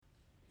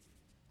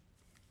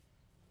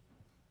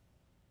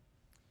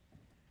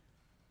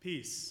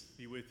Peace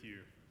be with you.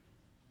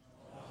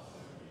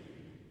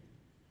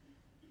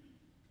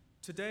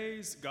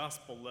 Today's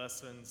gospel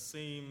lesson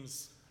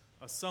seems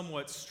a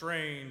somewhat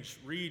strange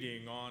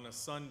reading on a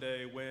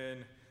Sunday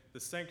when the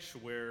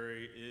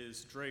sanctuary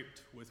is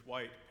draped with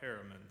white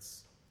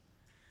paraments.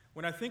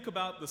 When I think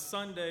about the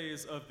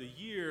Sundays of the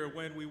year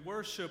when we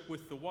worship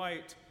with the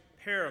white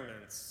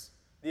paraments,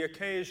 the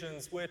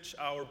occasions which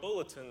our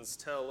bulletins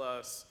tell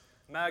us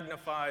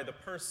magnify the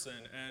person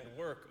and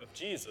work of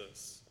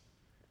Jesus,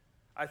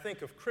 I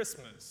think of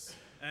Christmas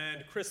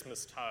and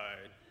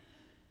Christmastide,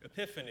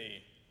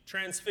 Epiphany,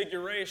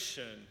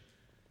 Transfiguration,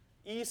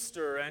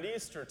 Easter and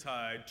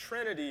Eastertide,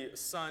 Trinity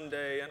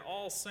Sunday, and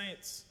All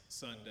Saints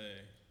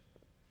Sunday.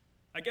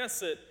 I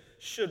guess it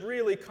should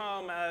really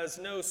come as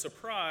no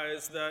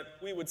surprise that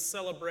we would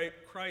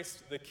celebrate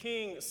Christ the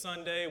King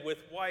Sunday with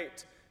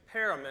white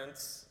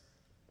paraments.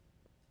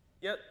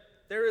 Yet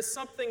there is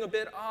something a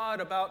bit odd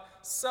about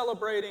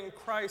celebrating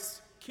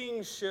Christ's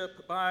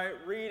kingship by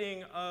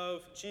reading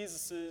of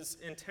Jesus'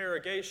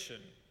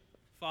 interrogation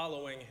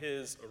following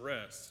his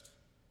arrest.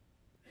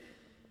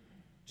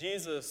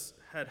 Jesus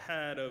had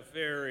had a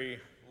very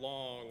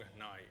long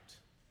night.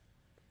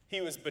 He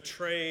was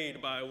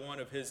betrayed by one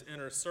of his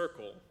inner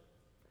circle.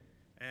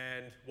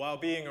 And while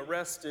being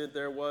arrested,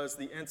 there was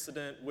the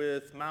incident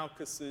with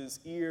Malchus's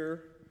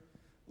ear.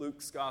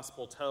 Luke's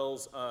gospel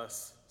tells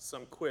us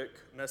some quick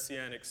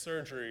messianic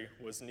surgery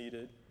was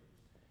needed.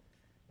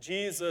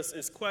 Jesus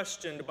is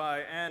questioned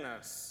by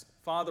Annas,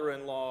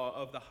 father-in-law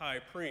of the high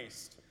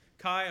priest,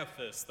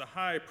 Caiaphas, the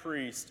high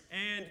priest,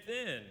 and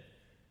then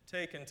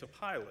taken to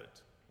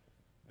Pilate.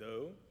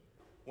 Though,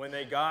 when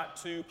they got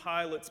to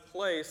Pilate's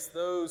place,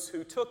 those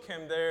who took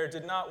him there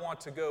did not want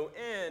to go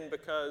in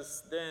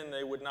because then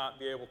they would not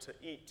be able to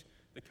eat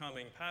the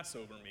coming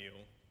Passover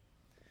meal.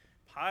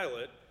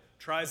 Pilate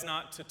tries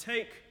not to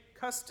take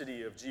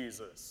custody of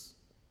Jesus,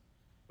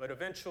 but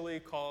eventually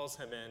calls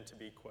him in to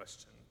be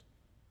questioned.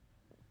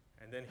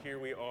 And then here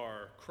we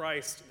are,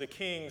 Christ the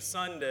King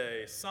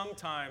Sunday,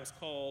 sometimes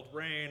called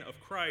Reign of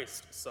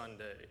Christ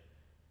Sunday.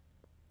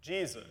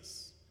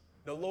 Jesus,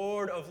 the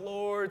Lord of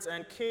Lords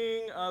and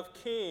King of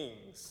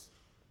Kings,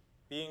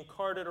 being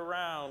carted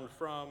around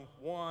from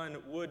one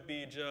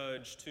would-be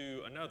judge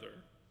to another.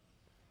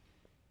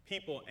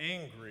 People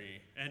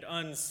angry and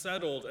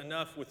unsettled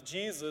enough with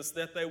Jesus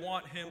that they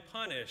want him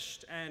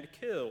punished and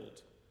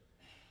killed.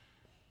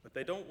 But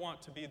they don't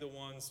want to be the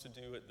ones to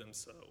do it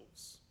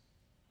themselves.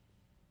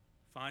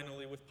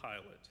 Finally, with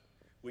Pilate,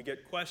 we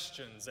get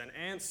questions and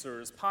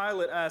answers.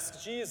 Pilate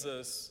asks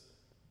Jesus,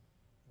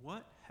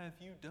 "What have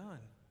you done?"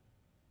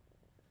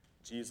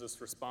 Jesus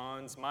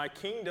responds, "My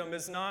kingdom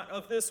is not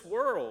of this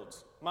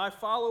world. My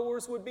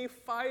followers would be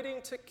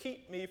fighting to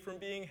keep me from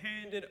being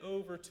handed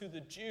over to the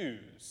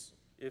Jews,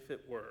 if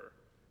it were.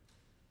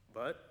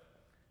 But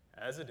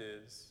as it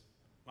is,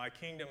 my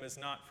kingdom is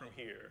not from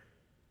here."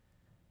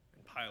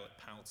 And Pilate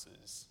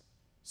pounces,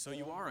 "So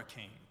you are a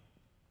king?"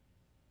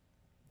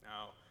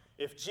 Now,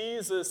 if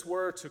Jesus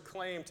were to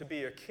claim to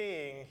be a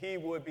king, he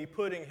would be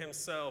putting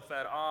himself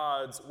at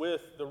odds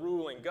with the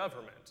ruling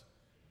government.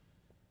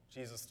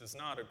 Jesus does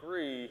not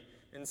agree.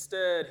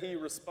 Instead, he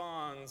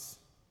responds,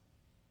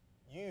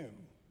 "You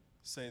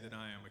say that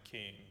I am a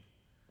king."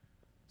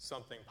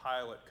 Something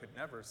Pilate could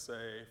never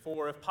say,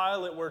 for if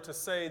Pilate were to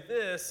say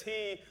this,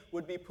 he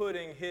would be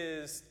putting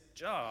his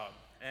job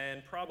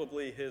and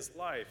probably his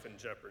life in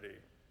jeopardy.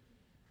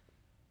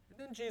 And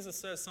then Jesus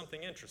says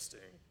something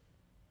interesting.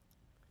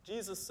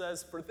 Jesus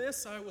says, "For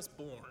this I was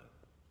born,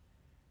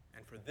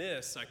 and for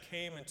this I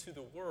came into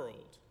the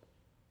world,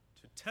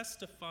 to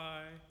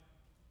testify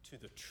to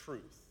the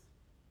truth.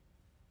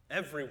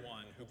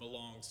 Everyone who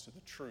belongs to the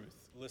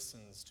truth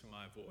listens to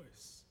my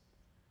voice."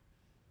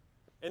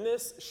 In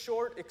this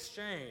short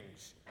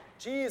exchange,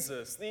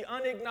 Jesus, the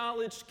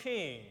unacknowledged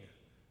king,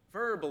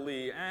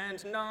 verbally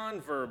and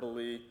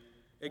non-verbally,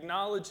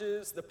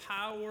 acknowledges the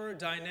power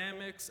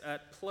dynamics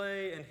at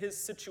play in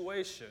his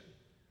situation,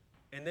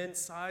 and then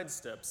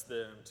sidesteps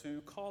them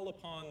to call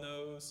upon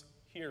those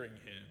hearing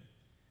him,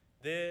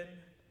 then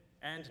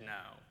and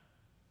now,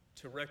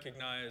 to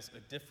recognize a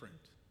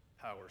different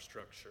power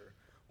structure,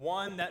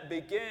 one that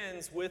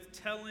begins with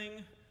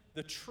telling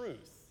the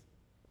truth.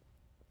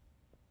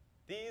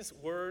 These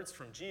words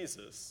from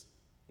Jesus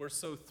were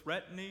so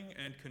threatening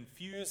and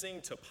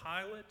confusing to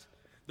Pilate,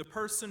 the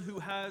person who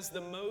has the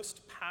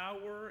most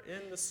power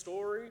in the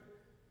story,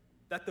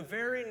 that the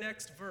very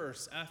next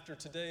verse after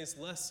today's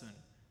lesson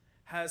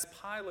has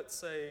Pilate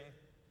saying,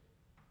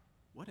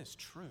 "What is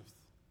truth?"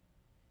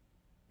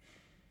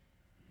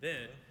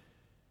 Then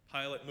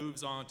Pilate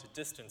moves on to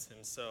distance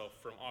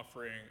himself from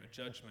offering a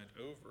judgment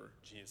over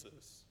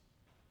Jesus.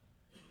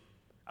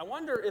 I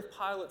wonder if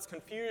Pilate's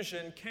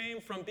confusion came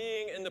from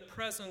being in the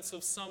presence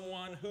of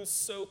someone who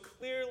so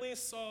clearly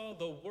saw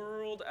the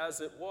world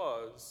as it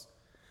was,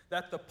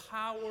 that the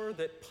power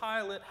that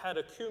Pilate had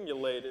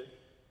accumulated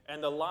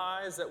and the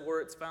lies that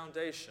were its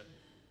foundation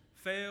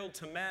failed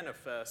to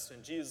manifest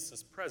in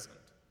Jesus'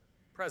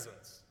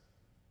 presence.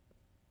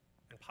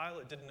 And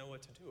Pilate didn't know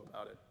what to do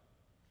about it.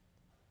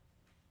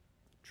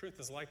 Truth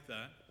is like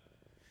that.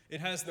 It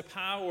has the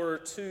power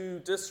to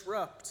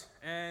disrupt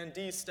and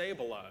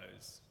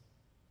destabilize.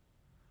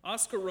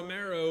 Oscar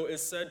Romero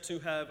is said to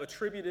have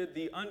attributed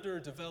the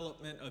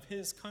underdevelopment of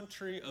his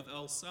country of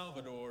El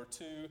Salvador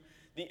to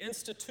the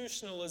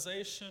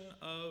institutionalization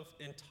of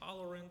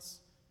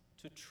intolerance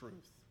to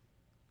truth.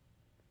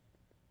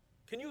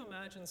 Can you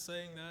imagine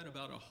saying that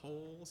about a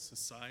whole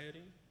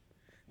society?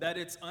 That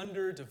its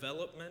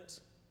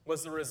underdevelopment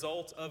was the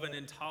result of an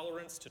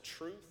intolerance to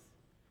truth?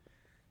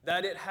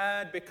 That it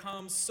had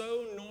become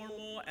so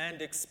normal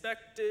and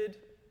expected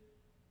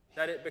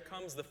that it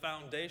becomes the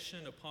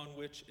foundation upon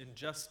which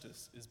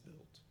injustice is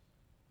built?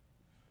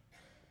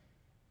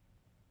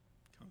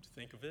 Come to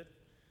think of it,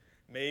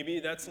 maybe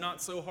that's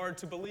not so hard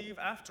to believe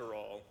after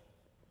all.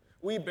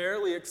 We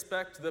barely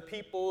expect the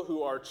people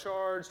who are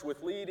charged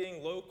with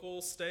leading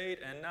local, state,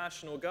 and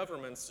national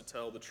governments to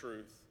tell the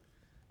truth.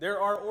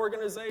 There are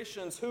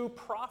organizations who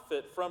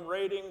profit from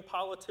rating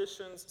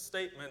politicians'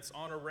 statements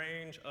on a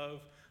range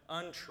of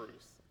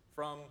untruth,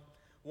 from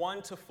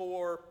 1 to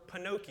 4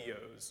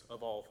 Pinocchios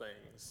of all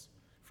things,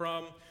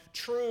 from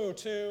true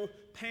to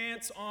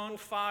pants on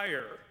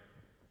fire,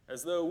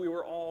 as though we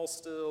were all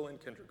still in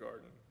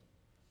kindergarten.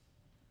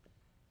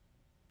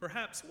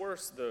 Perhaps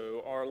worse,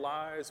 though, are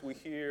lies we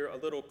hear a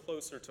little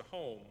closer to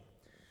home,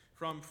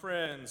 from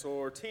friends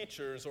or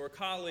teachers or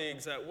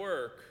colleagues at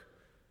work.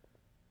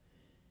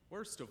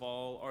 Worst of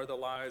all are the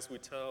lies we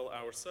tell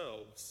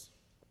ourselves.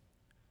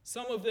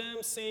 Some of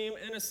them seem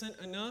innocent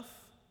enough.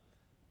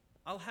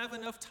 I'll have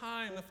enough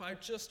time if I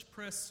just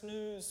press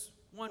snooze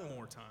one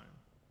more time.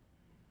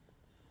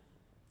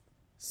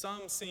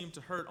 Some seem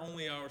to hurt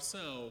only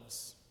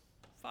ourselves.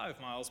 5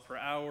 miles per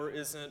hour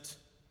isn't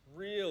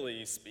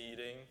really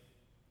speeding.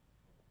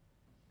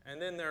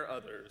 And then there are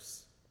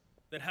others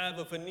that have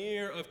a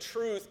veneer of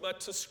truth, but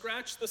to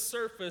scratch the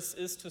surface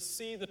is to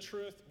see the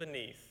truth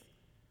beneath.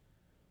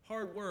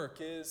 Hard work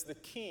is the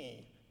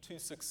key to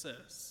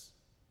success.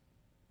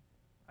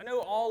 I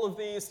know all of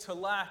these to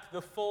lack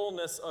the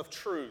fullness of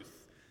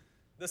truth.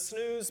 The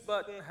snooze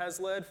button has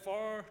led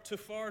far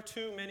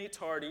too many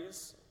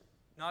tardies,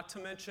 not to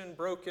mention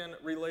broken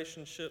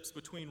relationships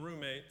between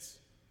roommates.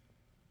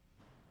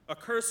 A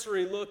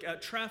cursory look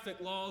at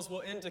traffic laws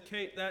will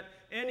indicate that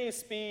any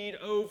speed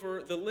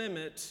over the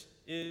limit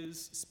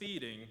is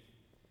speeding.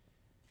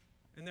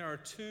 And there are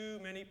too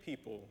many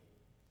people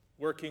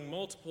working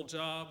multiple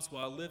jobs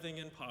while living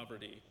in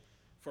poverty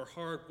for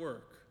hard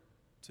work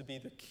to be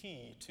the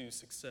key to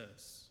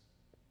success.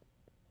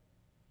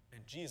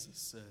 And Jesus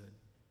said,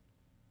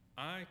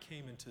 I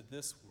came into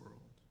this world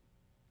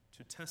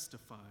to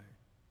testify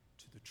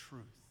to the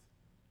truth.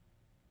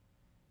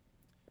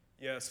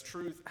 Yes,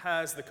 truth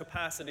has the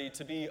capacity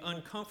to be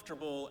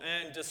uncomfortable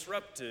and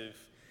disruptive.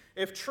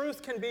 If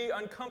truth can be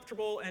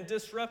uncomfortable and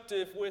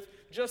disruptive with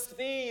just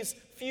these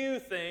few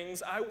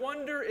things, I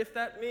wonder if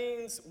that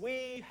means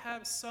we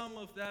have some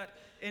of that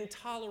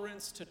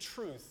intolerance to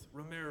truth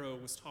Romero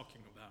was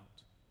talking about.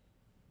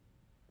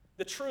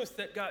 The truth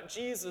that got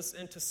Jesus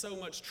into so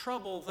much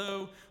trouble,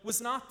 though,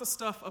 was not the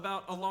stuff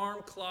about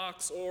alarm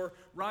clocks or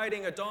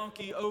riding a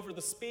donkey over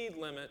the speed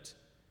limit.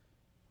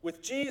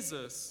 With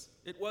Jesus,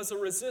 it was a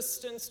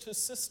resistance to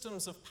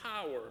systems of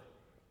power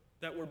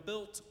that were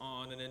built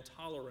on an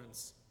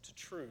intolerance to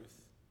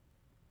truth.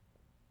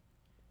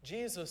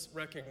 Jesus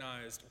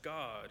recognized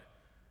God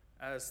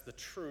as the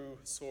true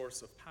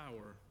source of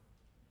power.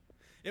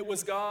 It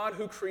was God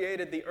who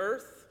created the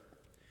earth.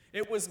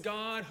 It was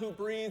God who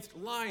breathed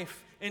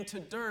life into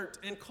dirt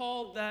and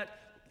called that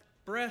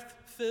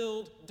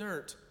breath-filled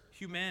dirt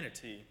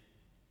humanity.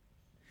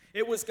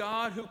 It was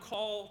God who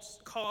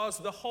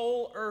caused the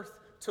whole earth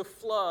to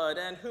flood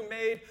and who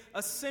made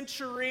a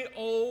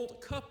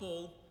century-old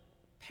couple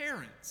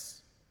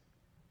parents.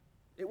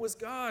 It was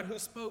God who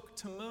spoke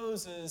to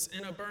Moses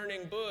in a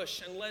burning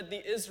bush and led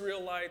the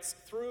Israelites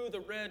through the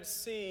Red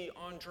Sea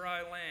on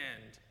dry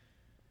land.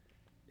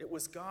 It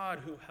was God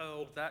who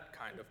held that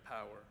kind of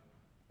power,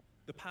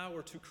 the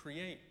power to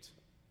create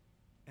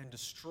and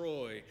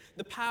destroy,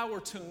 the power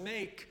to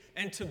make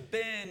and to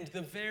bend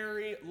the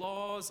very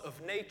laws of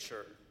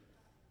nature.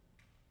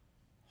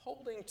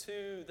 Holding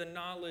to the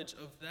knowledge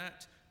of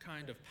that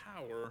kind of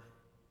power,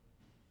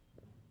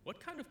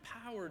 what kind of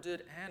power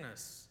did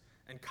Annas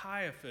and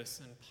Caiaphas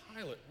and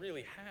Pilate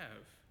really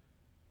have?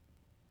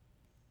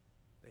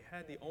 They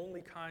had the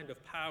only kind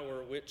of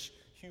power which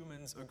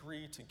humans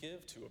agree to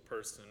give to a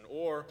person,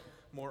 or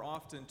more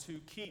often to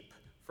keep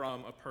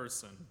from a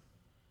person.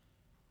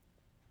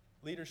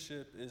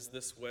 Leadership is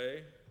this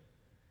way.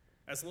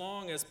 As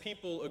long as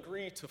people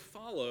agree to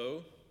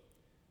follow,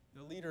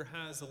 the leader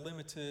has a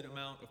limited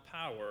amount of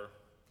power.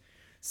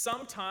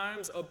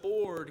 Sometimes a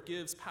board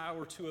gives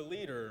power to a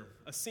leader,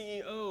 a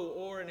CEO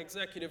or an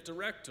executive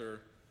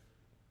director.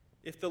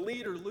 If the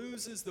leader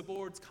loses the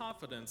board's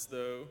confidence,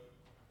 though,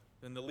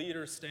 then the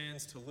leader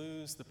stands to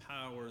lose the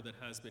power that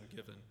has been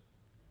given.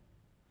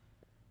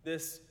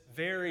 This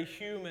very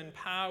human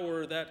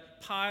power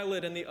that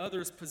Pilate and the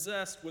others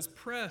possessed was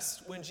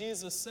pressed when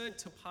Jesus said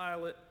to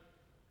Pilate,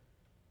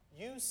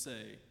 "You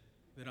say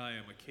that I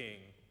am a king.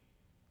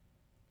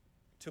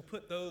 To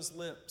put those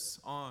words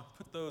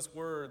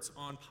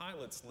on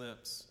Pilate's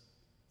lips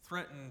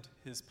threatened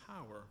his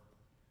power.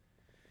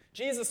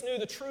 Jesus knew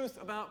the truth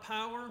about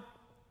power.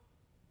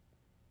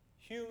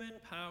 Human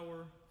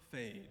power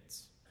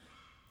fades.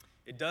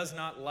 It does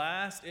not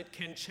last. It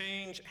can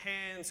change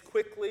hands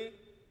quickly.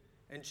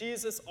 And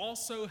Jesus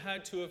also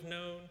had to have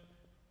known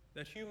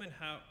that human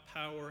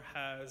power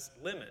has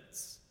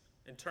limits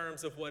in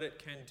terms of what it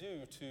can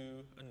do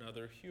to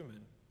another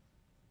human.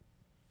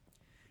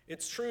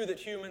 It's true that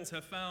humans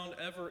have found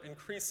ever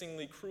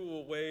increasingly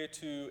cruel way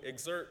to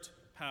exert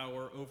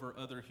power over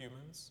other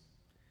humans.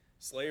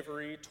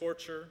 Slavery,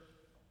 torture,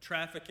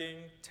 trafficking,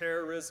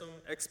 terrorism,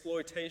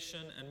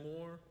 exploitation, and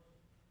more.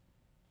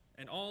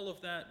 And all of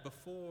that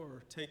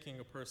before taking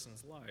a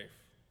person's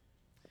life.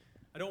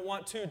 I don't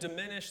want to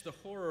diminish the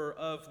horror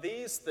of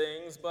these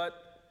things, but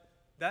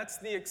that's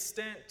the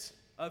extent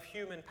of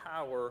human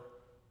power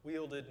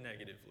wielded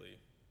negatively.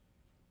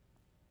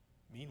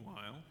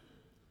 Meanwhile,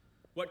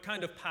 what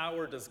kind of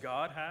power does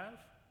God have?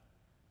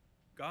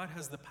 God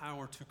has the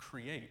power to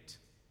create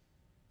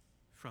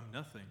from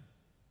nothing.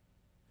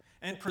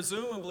 And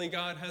presumably,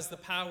 God has the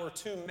power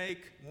to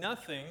make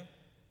nothing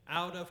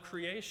out of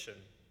creation.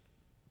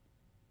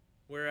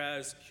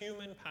 Whereas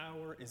human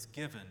power is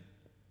given.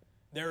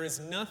 There is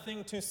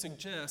nothing to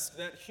suggest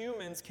that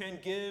humans can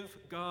give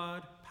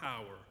God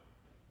power.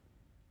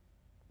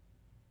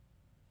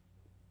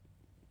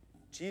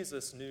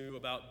 Jesus knew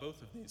about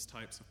both of these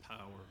types of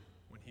power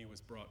when he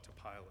was brought to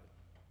Pilate.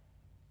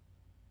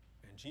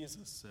 And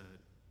Jesus said,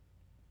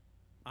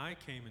 I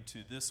came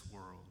into this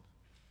world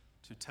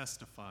to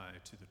testify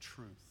to the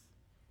truth.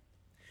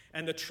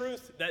 And the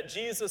truth that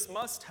Jesus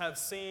must have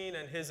seen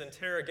in his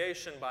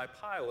interrogation by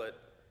Pilate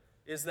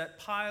is that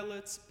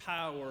Pilate's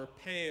power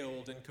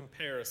paled in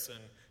comparison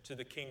to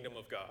the kingdom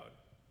of God.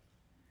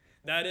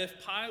 That if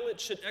Pilate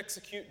should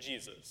execute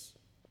Jesus,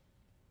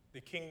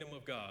 the kingdom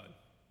of God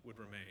would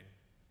remain.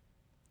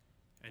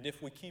 And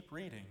if we keep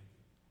reading,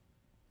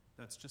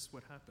 that's just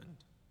what happened.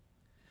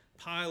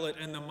 Pilate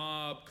and the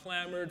mob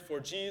clamored for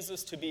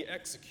Jesus to be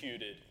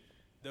executed,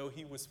 though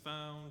he was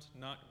found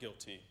not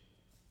guilty.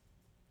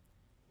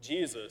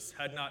 Jesus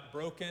had not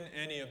broken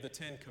any of the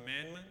 10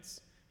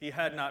 Commandments. He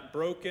had not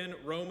broken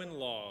Roman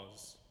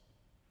laws.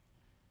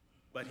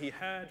 But he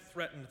had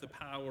threatened the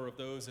power of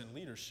those in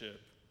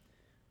leadership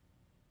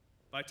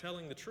by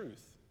telling the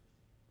truth.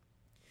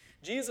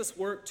 Jesus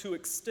worked to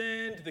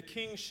extend the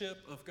kingship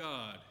of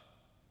God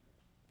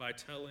by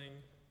telling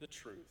the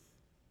truth.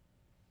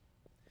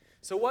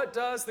 So what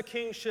does the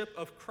kingship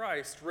of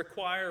Christ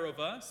require of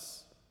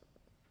us?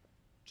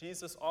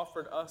 Jesus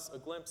offered us a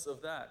glimpse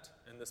of that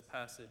in this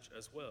passage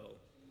as well.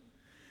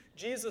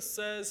 Jesus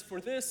says, "For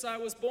this I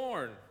was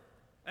born,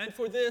 and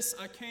for this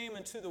I came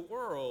into the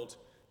world,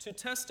 to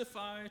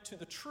testify to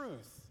the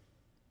truth.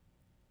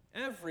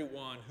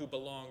 Everyone who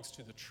belongs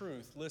to the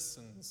truth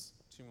listens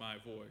to my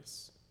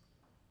voice."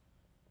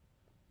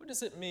 What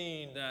does it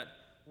mean that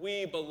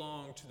we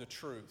belong to the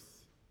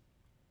truth?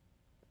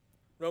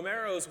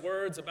 Romero's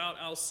words about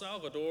El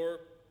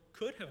Salvador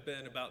could have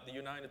been about the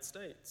United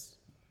States.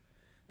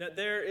 That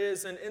there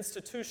is an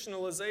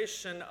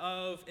institutionalization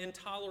of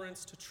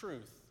intolerance to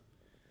truth.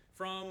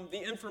 From the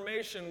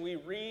information we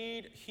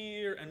read,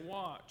 hear, and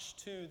watch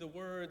to the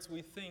words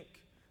we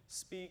think,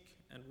 speak,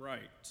 and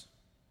write.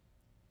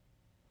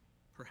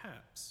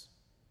 Perhaps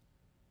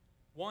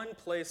one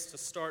place to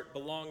start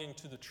belonging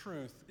to the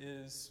truth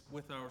is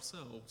with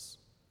ourselves.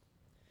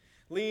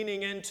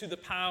 Leaning into the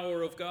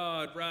power of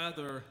God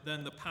rather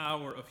than the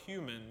power of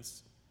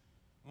humans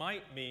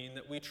might mean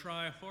that we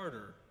try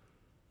harder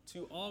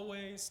to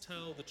always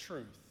tell the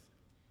truth.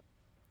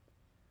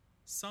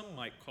 Some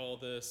might call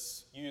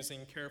this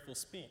using careful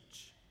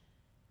speech.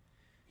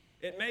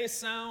 It may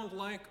sound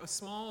like a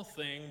small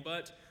thing,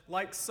 but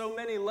like so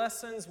many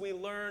lessons we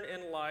learn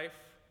in life,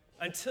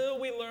 until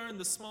we learn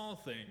the small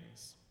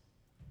things,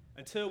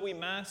 until we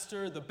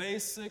master the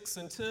basics,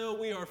 until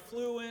we are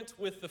fluent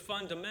with the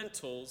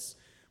fundamentals,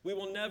 we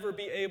will never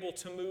be able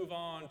to move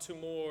on to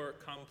more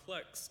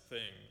complex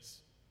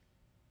things.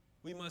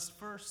 We must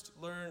first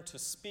learn to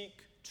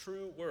speak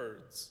true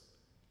words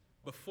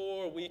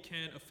before we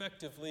can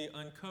effectively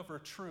uncover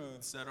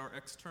truths that are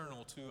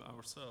external to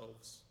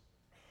ourselves.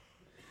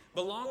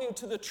 Belonging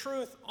to the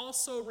truth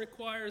also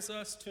requires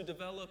us to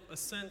develop a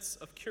sense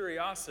of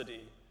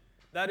curiosity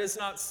that is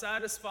not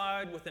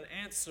satisfied with an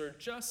answer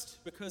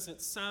just because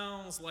it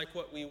sounds like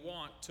what we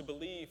want to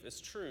believe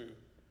is true,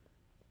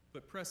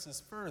 but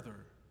presses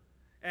further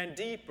and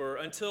deeper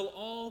until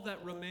all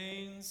that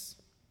remains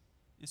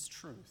is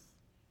truth.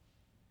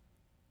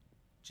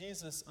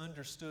 Jesus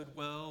understood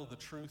well the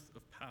truth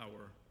of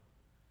power,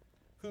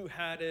 who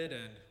had it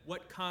and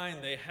what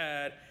kind they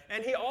had,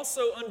 and he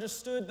also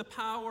understood the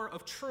power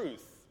of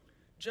truth,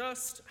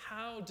 just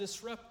how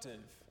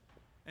disruptive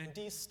and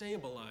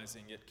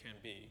destabilizing it can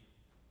be.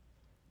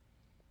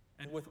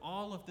 And with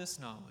all of this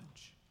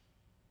knowledge,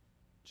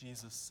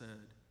 Jesus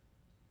said,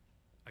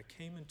 "I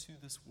came into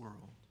this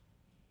world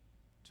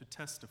to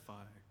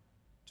testify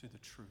to the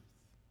truth."